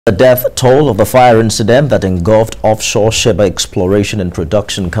The death toll of the fire incident that engulfed offshore Shebah Exploration and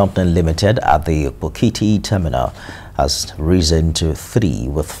Production Company Limited at the Ukpokiti Terminal has risen to 3,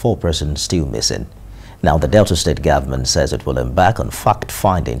 with 4 persons still missing. Now, the Delta State government says it will embark on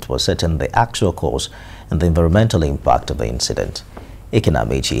fact-finding to ascertain the actual cause and the environmental impact of the incident.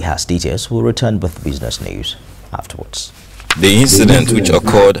 Amechi has details. We'll return with business news afterwards. The incident, which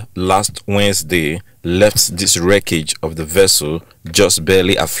occurred last Wednesday, left this wreckage of the vessel just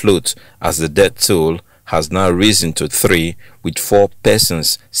barely afloat, as the death toll has now risen to 3, with 4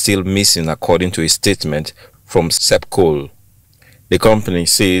 persons still missing, according to a statement from SEPCOL. The company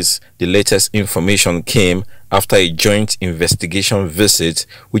says the latest information came after a joint investigation visit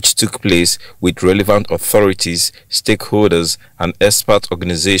which took place with relevant authorities, stakeholders and expert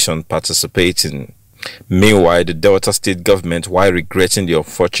organizations participating. Meanwhile, the Delta State government, while regretting the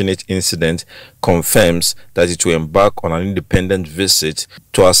unfortunate incident, confirms that it will embark on an independent visit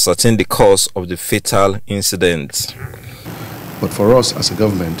to ascertain the cause of the fatal incident. But for us as a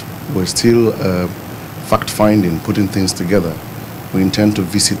government, we're still fact-finding, putting things together. We intend to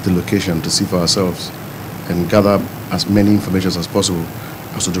visit the location to see for ourselves and gather as many information as possible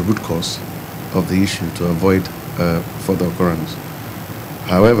as to the root cause of the issue to avoid further occurrence.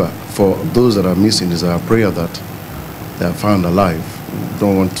 However, for those that are missing, it's our prayer that they are found alive. We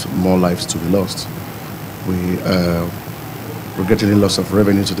don't want more lives to be lost. We're getting a loss of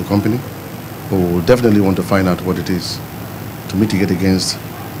revenue to the company, but we will definitely want to find out what it is to mitigate against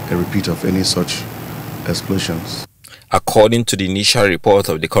a repeat of any such explosions. According to the initial report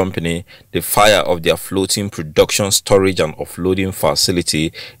of the company, the fire of their floating production, storage and offloading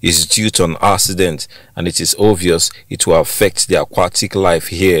facility is due to an accident, and it is obvious it will affect the aquatic life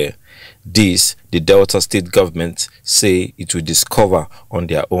here. This, the Delta State government say it will discover on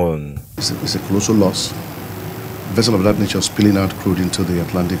their own. It's a colossal loss. A vessel of that nature spilling out crude into the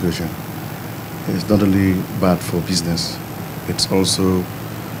Atlantic Ocean. It's not only bad for business, it's also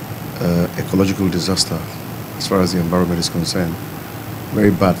ecological disaster. As far as the environment is concerned,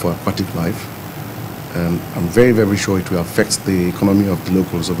 very bad for aquatic life, and I'm very, very sure it will affect the economy of the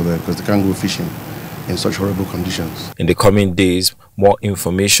locals over there, because they can't go fishing in such horrible conditions. In the coming days, more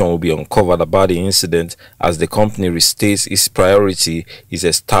information will be uncovered about the incident, as the company restates its priority is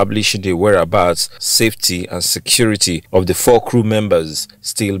establishing the whereabouts, safety and security of the 4 crew members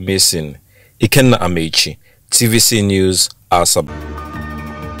still missing. Amechi, TVC News, Asab.